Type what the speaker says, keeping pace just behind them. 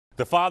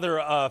The father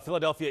of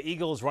Philadelphia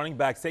Eagles running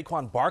back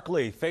Saquon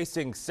Barkley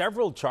facing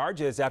several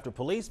charges after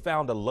police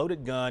found a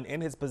loaded gun in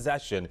his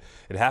possession.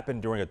 It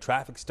happened during a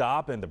traffic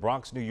stop in the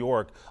Bronx, New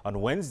York on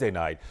Wednesday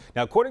night.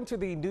 Now, according to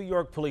the New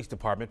York Police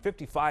Department,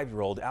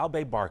 55-year-old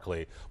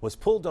Barkley was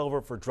pulled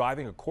over for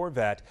driving a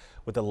Corvette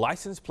with a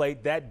license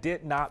plate that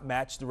did not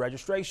match the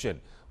registration.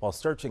 While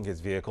searching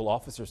his vehicle,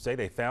 officers say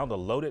they found a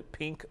loaded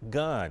pink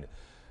gun.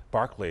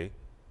 Barkley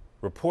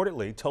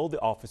reportedly told the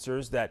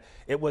officers that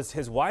it was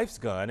his wife's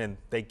gun and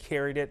they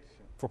carried it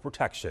for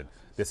protection.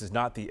 This is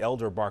not the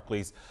elder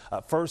Barkley's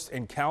first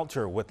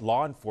encounter with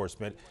law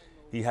enforcement.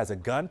 He has a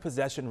gun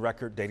possession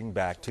record dating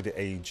back to the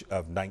age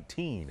of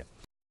 19.